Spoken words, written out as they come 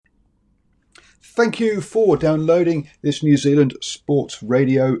Thank you for downloading this New Zealand Sports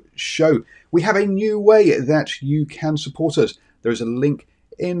Radio show. We have a new way that you can support us. There is a link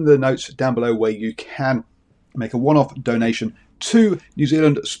in the notes down below where you can make a one-off donation to New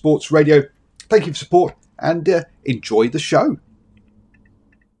Zealand Sports Radio. Thank you for support and enjoy the show.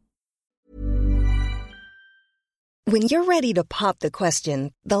 When you're ready to pop the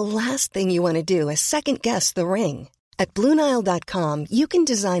question, the last thing you want to do is second-guess the ring. At BlueNile.com, you can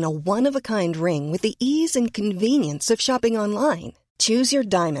design a one-of-a-kind ring with the ease and convenience of shopping online. Choose your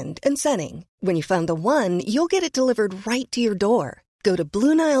diamond and setting. When you find the one, you'll get it delivered right to your door. Go to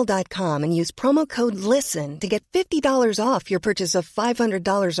BlueNile.com and use promo code LISTEN to get $50 off your purchase of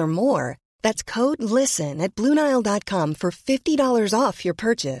 $500 or more. That's code LISTEN at BlueNile.com for $50 off your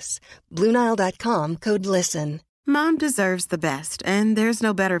purchase. BlueNile.com, code LISTEN. Mom deserves the best, and there's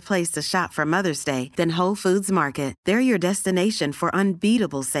no better place to shop for Mother's Day than Whole Foods Market. They're your destination for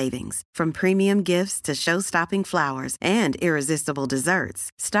unbeatable savings, from premium gifts to show-stopping flowers and irresistible desserts.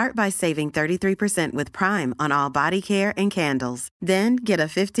 Start by saving 33% with Prime on all body care and candles. Then get a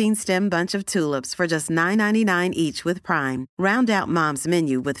 15-stem bunch of tulips for just $9.99 each with Prime. Round out Mom's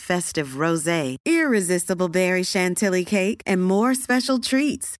menu with festive rosé, irresistible berry chantilly cake, and more special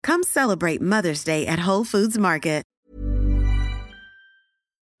treats. Come celebrate Mother's Day at Whole Foods Market.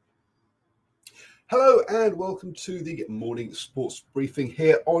 Hello and welcome to the morning sports briefing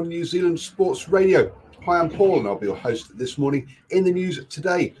here on New Zealand Sports Radio. Hi, I'm Paul and I'll be your host this morning. In the news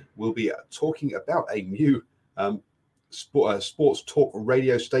today, we'll be talking about a new sports talk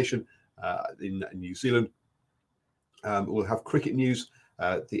radio station in New Zealand. We'll have cricket news.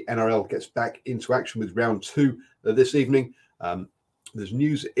 The NRL gets back into action with round 2 this evening. There's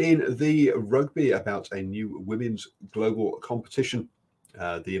news in the rugby about a new women's global competition.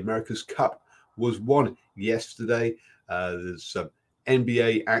 The America's Cup was won yesterday. There's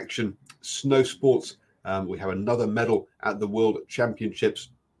NBA action, snow sports. We have another medal at the World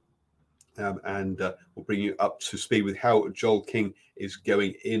Championships. And we'll bring you up to speed with how Joel King is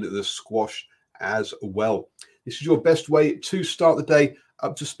going in the squash as well. This is your best way to start the day,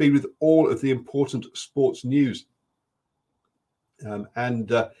 up to speed with all of the important sports news.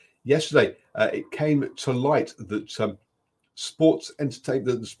 Yesterday, it came to light that the Sports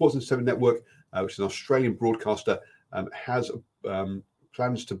Entertainment Network, which is an Australian broadcaster, has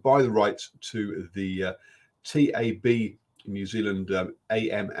plans to buy the rights to the TAB New Zealand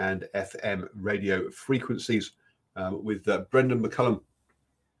AM and FM radio frequencies, with Brendan McCullum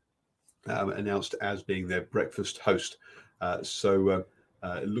announced as being their breakfast host.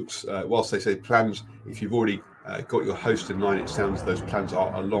 It looks, whilst they say plans, if you've already got your host in line, it sounds those plans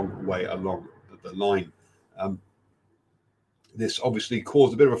are a long way along the line. This obviously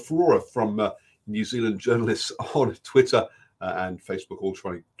caused a bit of a furore from New Zealand journalists on Twitter and Facebook, all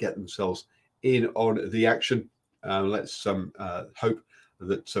trying to get themselves in on the action. Let's hope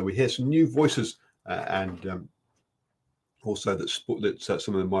that we hear some new voices and also that some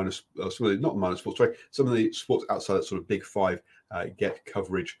of the sports outside that sort of big five get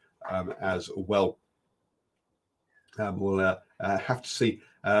coverage as well. We'll have to see.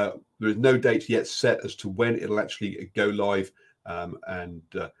 There is no date yet set as to when it'll actually go live, yes,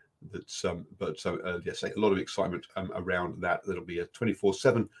 a lot of excitement around that. There'll be a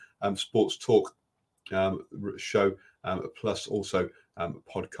 24/7 sports talk show, plus also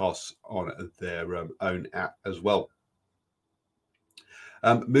podcasts on their own app as well.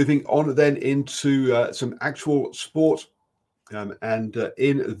 Moving on then into some actual sport, and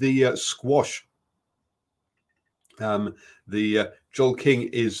in the squash, the Joel King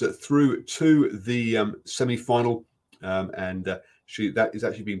is through to the semi-final, and that is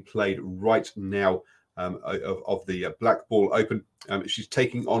actually being played right now of the Black Ball Open. She's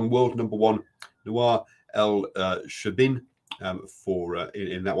taking on world number 1 Nour El Shabin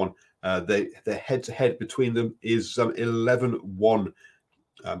in that one. The head-to-head between them is 11-1,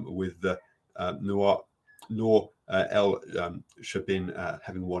 with Nour El Shabin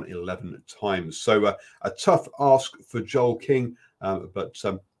having won 11 times. So a tough ask for Joel King, but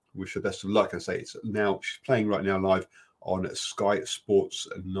wish her best of luck. I say she's playing right now live on Sky Sports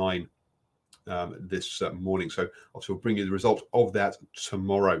 9 this morning. So also we'll bring you the result of that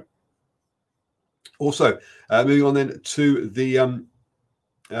tomorrow. Also, moving on then to the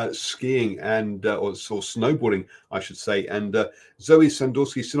skiing and or snowboarding, I should say. And Zoe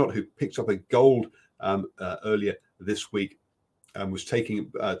Sandorski-Synot, who picked up a gold earlier this week, was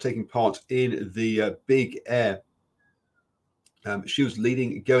taking part in the Big Air. She was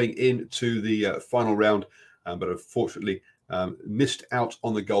leading going into the final round, but unfortunately missed out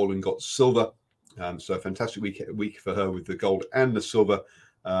on the gold and got silver. So a fantastic week for her with the gold and the silver.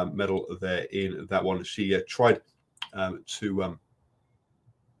 medal there in that one. She tried to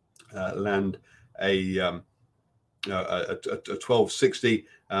land a 1260,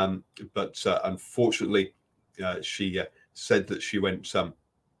 but unfortunately, she said that she went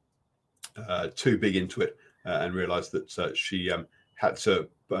too big into it and realized that she had to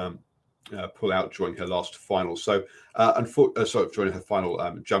pull out during her last final. So, during her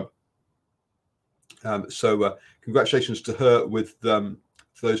final jump. So, congratulations to her with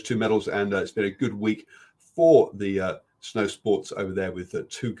those two medals, and it's been a good week for the snow sports over there with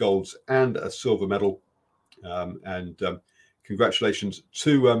 2 golds and a silver medal. And congratulations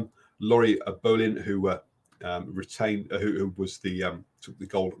to Laurie Bolin, who retained, who was took the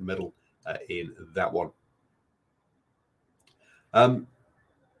gold medal in that one.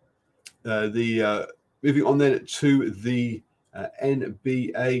 Moving on then to the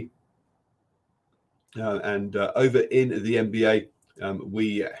NBA, and over in the NBA,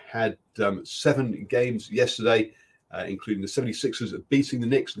 we had 7 games yesterday, including the 76ers beating the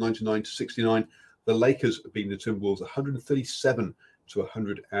Knicks 99-69. The Lakers beating the Timberwolves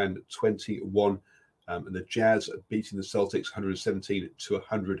 137-121, and the Jazz beating the Celtics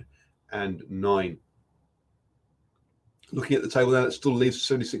 117-109. Looking at the table now, it still leaves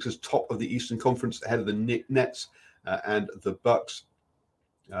the 76ers top of the Eastern Conference ahead of the Nets and the Bucks.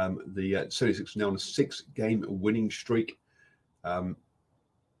 The 76ers now on a 6-game winning streak. The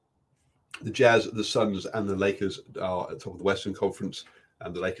Jazz, the Suns, and the Lakers are at the top of the Western Conference,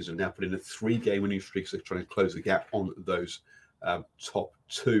 and the Lakers have now put in a 3-game winning streak, so they're trying to close the gap on those top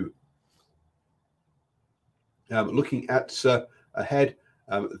 2. Looking at ahead,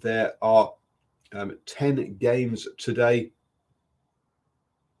 there are 10 games today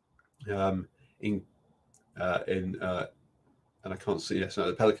and I can't see. Yes, no,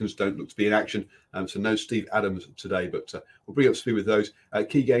 the Pelicans don't look to be in action, so no Steve Adams today, but we'll bring up speed with those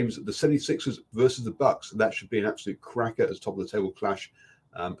key games. The 76ers versus the Bucks. That should be an absolute cracker as top of the table clash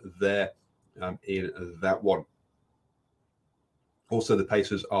there in that one. Also, the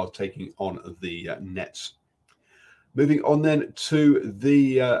Pacers are taking on the Nets. Moving on then to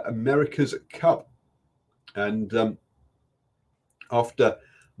the America's Cup, and after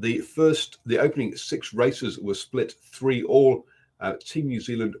the opening 6 races were split 3-all, Team New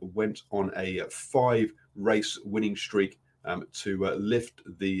Zealand went on a 5-race winning streak to lift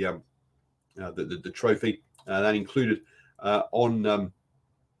the trophy. That included on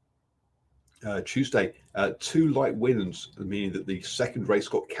Tuesday 2 light wins, meaning that the second race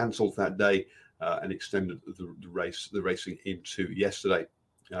got cancelled that day and extended the racing into yesterday.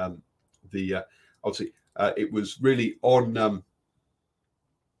 Obviously, it was really on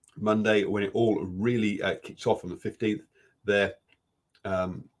Monday when it all really kicked off on the 15th there,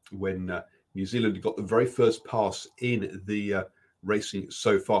 when New Zealand got the very first pass in the racing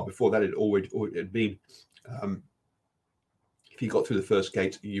so far. Before that, it had been if you got through the first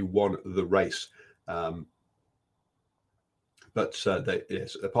gate, you won the race. But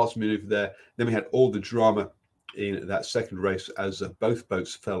yes, a pass maneuver there. Then we had all the drama in that second race as both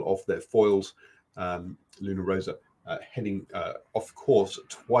boats fell off their foils. Luna Rosa heading off course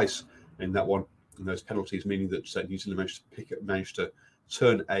twice in that one, and those penalties, meaning that New Zealand managed to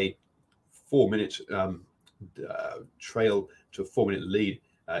turn a 4-minute trail to a 4-minute lead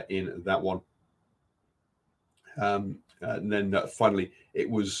in that one. And then finally, it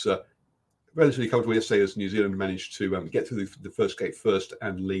was relatively comfortable yesterday as New Zealand managed to get through the first gate first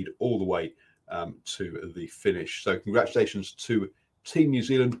and lead all the way to the finish. So congratulations to Team New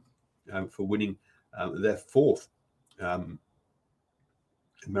Zealand for winning their 4th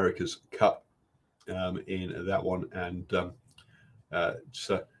America's Cup in that one. And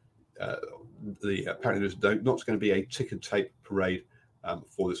apparently there's not going to be a ticker tape parade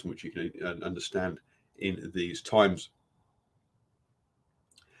for this one, which you can understand in these times.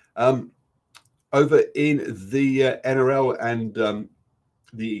 Over in the NRL, and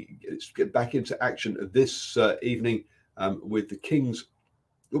let's get back into action this evening with the Kings.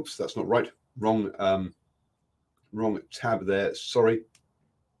 Oops, that's not right. Wrong tab there. Sorry.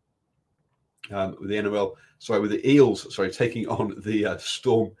 With the NRL, with the Eels, taking on the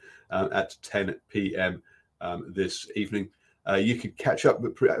Storm at 10 p.m. This evening. You could catch up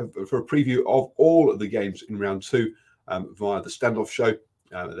for a preview of all of the games in round 2 via the Standoff Show.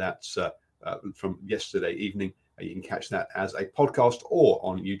 That's from yesterday evening. You can catch that as a podcast or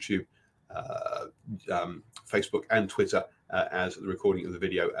on YouTube, Facebook, and Twitter as the recording of the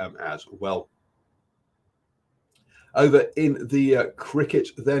video as well. Over in the cricket,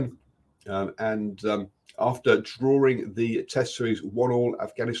 then, after drawing the Test Series 1-1,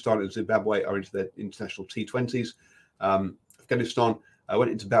 Afghanistan and Zimbabwe are into their international T20s. Afghanistan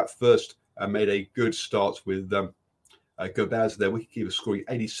went into bat first and made a good start with Gobaz, their wicketkeeper, scoring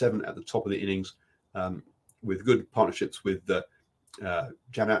 87 at the top of the innings, with good partnerships with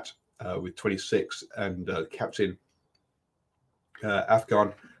Janat with 26 and captain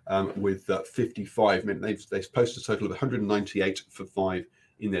Afghan with 55. I mean, they've posted a total of 198 for 5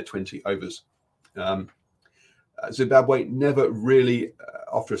 in their 20 overs. Zimbabwe never really,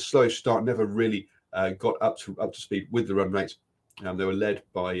 after a slow start, never really got up to speed with the run rate. They were led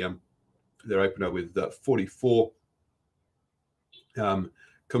by their opener with 44.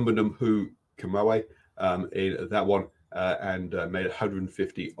 Kumbandumhu Kamawe in that one and made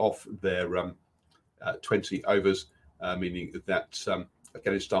 150 off their 20 overs, meaning that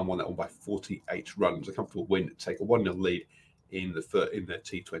Afghanistan won that one by 48 runs. A comfortable win to take a 1-0 lead in their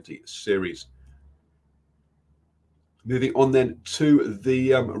T20 series. Moving on then to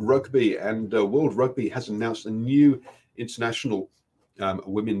the rugby, and World Rugby has announced a new international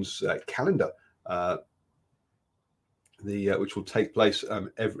women's calendar, which will take place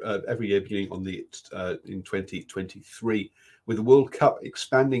every year beginning in 2023, with the World Cup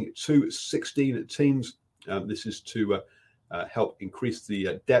expanding to 16 teams. This is to help increase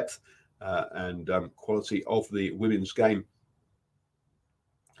the depth and quality of the women's game.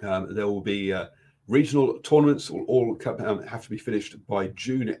 There will be regional tournaments will all have to be finished by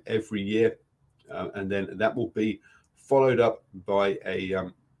June every year, and then that will be followed up by a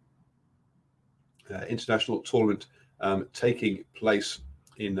international tournament taking place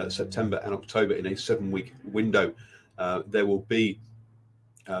in September and October in a 7-week window. There will be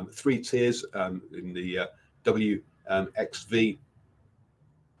 3 tiers in the WXV,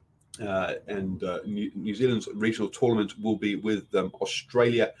 and New Zealand's regional tournament will be with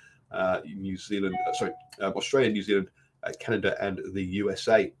Australia, New Zealand, New Zealand, Canada, and the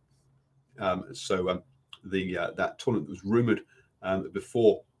USA. That tournament was rumoured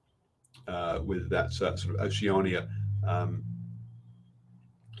before with that sort of Oceania,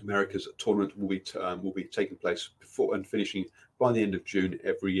 America's tournament will be taking place before and finishing by the end of June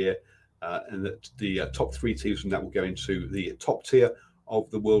every year, and that the top 3 teams from that will go into the top tier of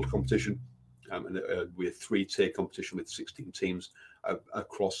the world competition, and with 3-tier competition with 16 teams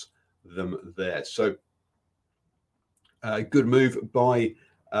across them there. So a good move by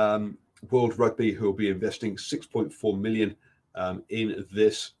World Rugby, who will be investing 6.4 million in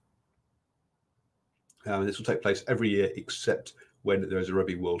this. This will take place every year except when there is a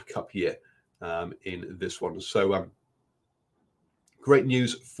Rugby World Cup year in this one. So great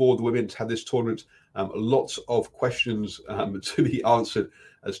news for the women to have this tournament. Lots of questions to be answered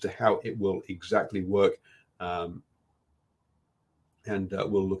as to how it will exactly work. And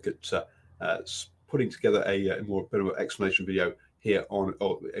we'll look at putting together a more bit of an explanation video here on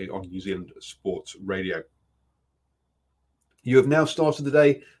New Zealand Sports Radio. You have now started the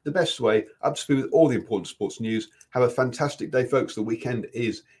day the best way, up to speed with all the important sports news. Have a fantastic day, folks. The weekend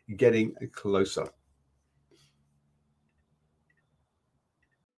is getting closer.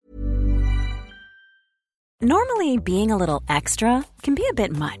 Normally, being a little extra can be a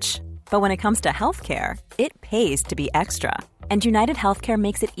bit much. But when it comes to healthcare, it pays to be extra. And United Healthcare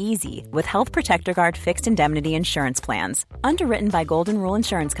makes it easy with Health Protector Guard fixed indemnity insurance plans. Underwritten by Golden Rule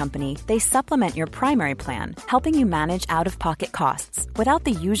Insurance Company, they supplement your primary plan, helping you manage out-of-pocket costs without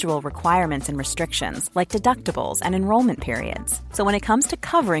the usual requirements and restrictions like deductibles and enrollment periods. So when it comes to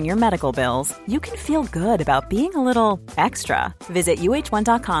covering your medical bills, you can feel good about being a little extra. Visit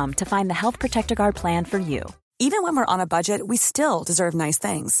UH1.com to find the Health Protector Guard plan for you. Even when we're on a budget, we still deserve nice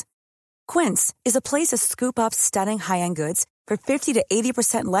things. Quince is a place to scoop up stunning high-end goods for 50 to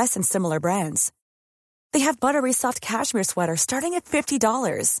 80% less than similar brands. They have buttery soft cashmere sweaters starting at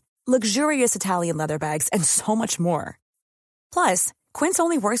 $50, luxurious Italian leather bags, and so much more. Plus, Quince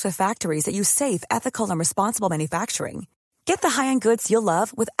only works with factories that use safe, ethical, and responsible manufacturing. Get the high-end goods you'll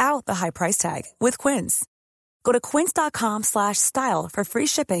love without the high price tag with Quince. Go to quince.com/style for free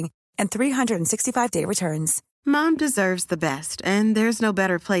shipping and 365-day returns. Mom deserves the best, and there's no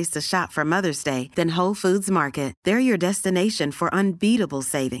better place to shop for Mother's Day than Whole Foods Market. They're your destination for unbeatable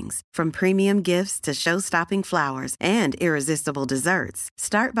savings, from premium gifts to show-stopping flowers and irresistible desserts.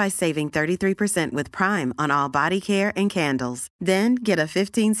 Start by saving 33% with Prime on all body care and candles. Then get a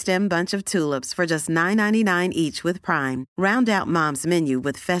 15-stem bunch of tulips for just $9.99 each with Prime. Round out Mom's menu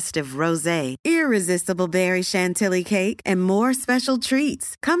with festive rosé, irresistible berry chantilly cake, and more special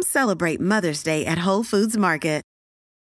treats. Come celebrate Mother's Day at Whole Foods Market.